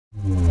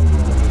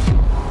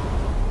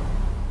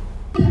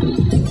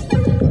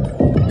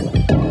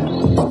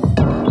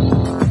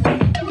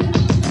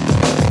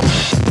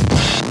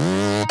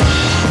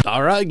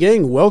Alright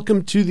gang,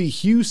 welcome to the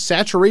hue,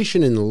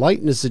 saturation, and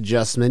lightness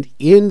adjustment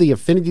in the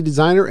Affinity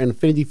Designer and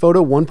Affinity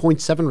Photo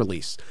 1.7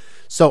 release.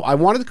 So I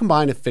wanted to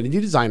combine Affinity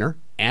Designer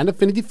and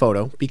Affinity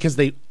Photo because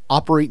they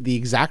operate the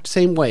exact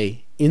same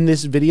way in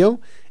this video,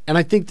 and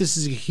I think this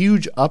is a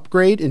huge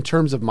upgrade in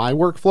terms of my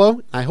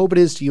workflow. I hope it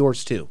is to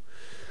yours too.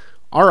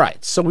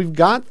 Alright, so we've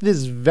got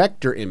this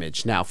vector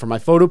image. Now for my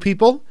photo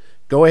people,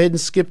 go ahead and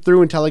skip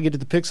through until I get to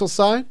the pixel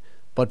side,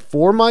 but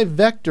for my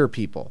vector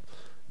people,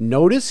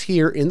 notice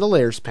here in the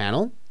layers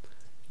panel,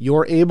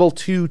 you're able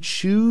to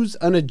choose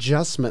an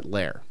adjustment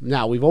layer.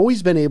 Now, we've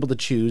always been able to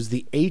choose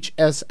the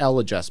HSL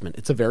adjustment.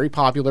 It's a very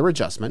popular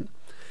adjustment.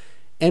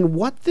 And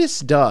what this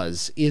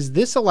does is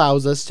this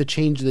allows us to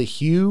change the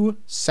hue,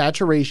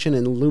 saturation,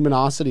 and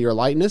luminosity or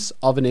lightness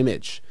of an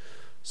image.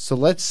 So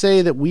let's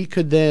say that we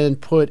could then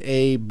put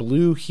a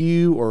blue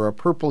hue or a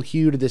purple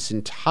hue to this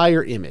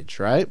entire image,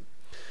 right?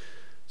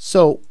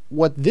 So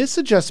what this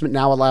adjustment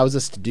now allows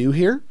us to do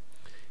here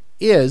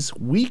is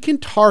we can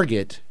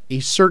target a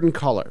certain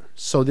color.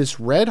 So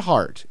this red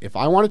heart, if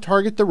I want to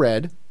target the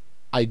red,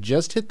 I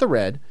just hit the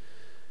red,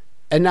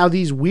 and now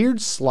these weird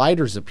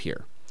sliders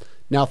appear.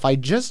 Now if I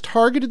just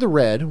targeted the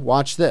red,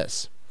 watch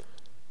this.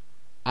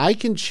 I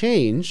can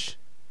change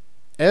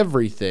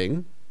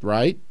everything,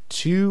 right,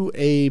 to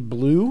a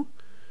blue,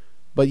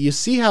 but you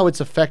see how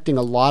it's affecting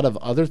a lot of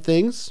other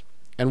things?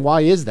 And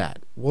why is that?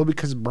 Well,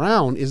 because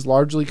brown is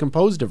largely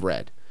composed of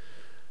red.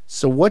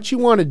 So what you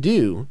want to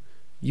do,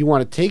 you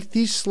want to take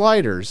these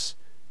sliders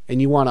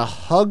and you want to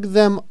hug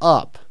them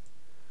up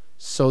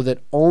so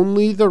that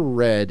only the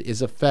red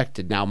is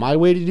affected. Now my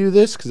way to do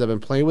this, because I've been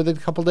playing with it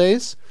a couple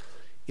days,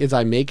 is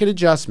I make an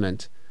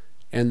adjustment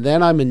and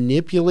then I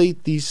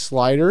manipulate these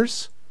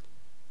sliders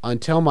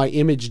until my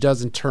image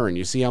doesn't turn.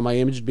 You see how my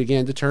image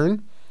began to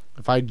turn?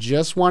 If I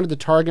just wanted to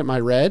target my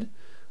red,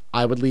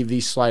 I would leave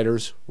these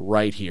sliders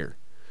right here.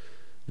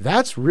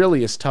 That's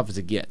really as tough as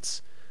it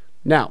gets.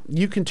 Now,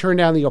 you can turn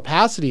down the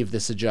opacity of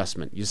this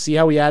adjustment. You see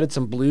how we added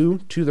some blue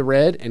to the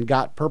red and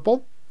got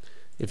purple?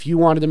 If you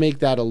wanted to make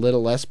that a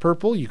little less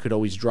purple, you could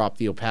always drop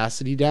the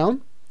opacity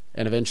down,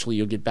 and eventually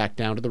you'll get back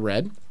down to the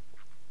red.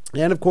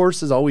 And of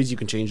course, as always, you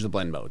can change the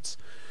blend modes.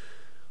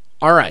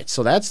 All right,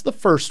 so that's the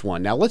first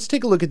one. Now let's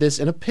take a look at this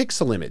in a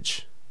pixel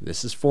image.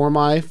 This is for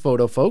my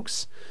photo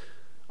folks.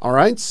 All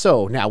right,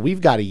 so now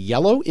we've got a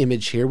yellow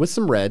image here with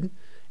some red,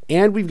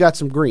 and we've got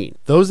some green.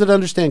 Those that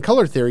understand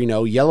color theory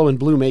know yellow and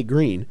blue make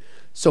green.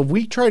 So if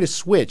we try to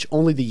switch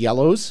only the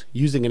yellows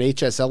using an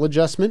HSL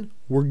adjustment,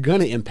 we're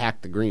going to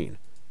impact the green.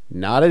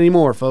 Not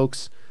anymore,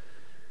 folks.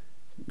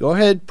 Go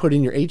ahead, put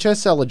in your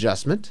HSL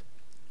adjustment.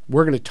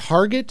 We're going to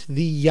target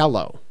the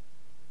yellow.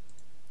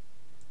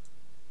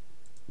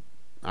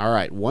 All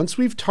right, once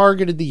we've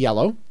targeted the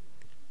yellow,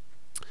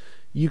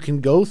 you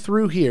can go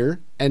through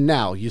here, and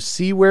now you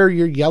see where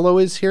your yellow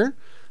is here?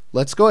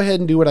 Let's go ahead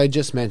and do what I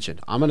just mentioned.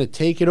 I'm going to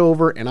take it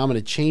over and I'm going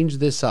to change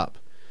this up.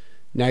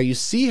 Now you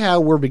see how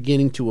we're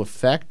beginning to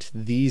affect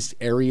these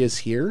areas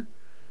here?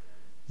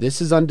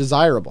 This is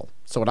undesirable.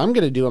 So what I'm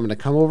going to do, I'm going to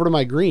come over to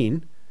my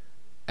green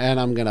and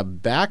I'm going to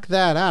back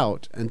that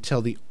out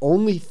until the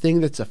only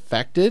thing that's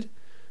affected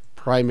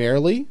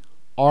primarily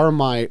are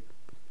my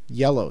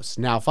yellows.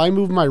 Now if I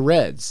move my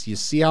reds, you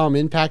see how I'm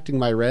impacting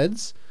my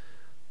reds?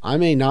 I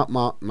may not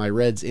want my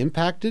reds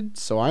impacted,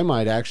 so I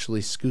might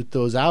actually scoot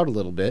those out a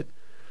little bit.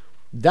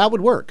 That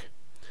would work.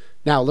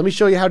 Now let me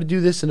show you how to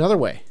do this another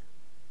way.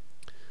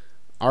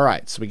 All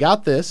right, so we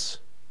got this.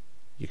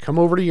 You come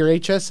over to your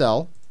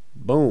HSL,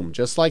 boom,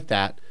 just like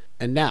that.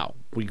 And now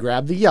we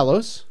grab the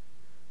yellows,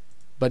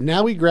 but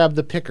now we grab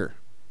the picker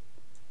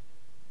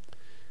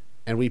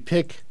and we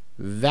pick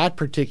that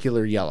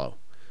particular yellow.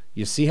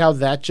 You see how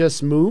that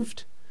just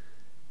moved?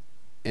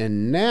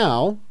 And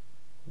now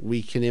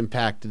we can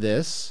impact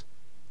this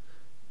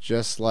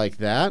just like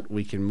that.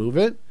 We can move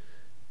it.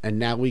 And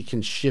now we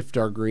can shift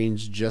our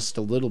greens just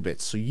a little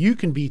bit. So you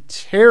can be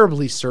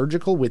terribly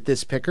surgical with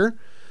this picker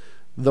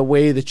the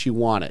way that you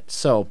want it.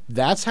 So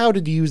that's how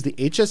to use the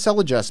HSL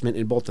adjustment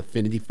in both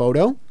Affinity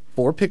Photo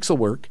for pixel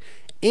work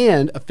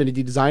and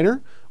Affinity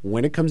Designer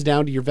when it comes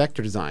down to your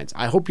vector designs.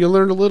 I hope you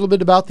learned a little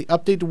bit about the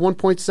update to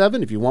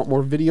 1.7. If you want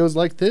more videos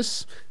like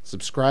this,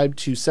 subscribe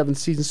to 7th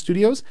Season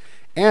Studios.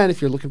 And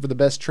if you're looking for the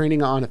best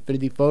training on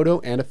Affinity Photo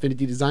and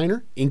Affinity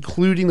Designer,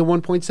 including the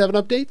 1.7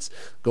 updates,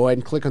 go ahead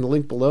and click on the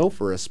link below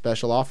for a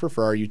special offer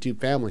for our YouTube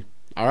family.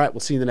 All right,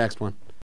 we'll see you in the next one.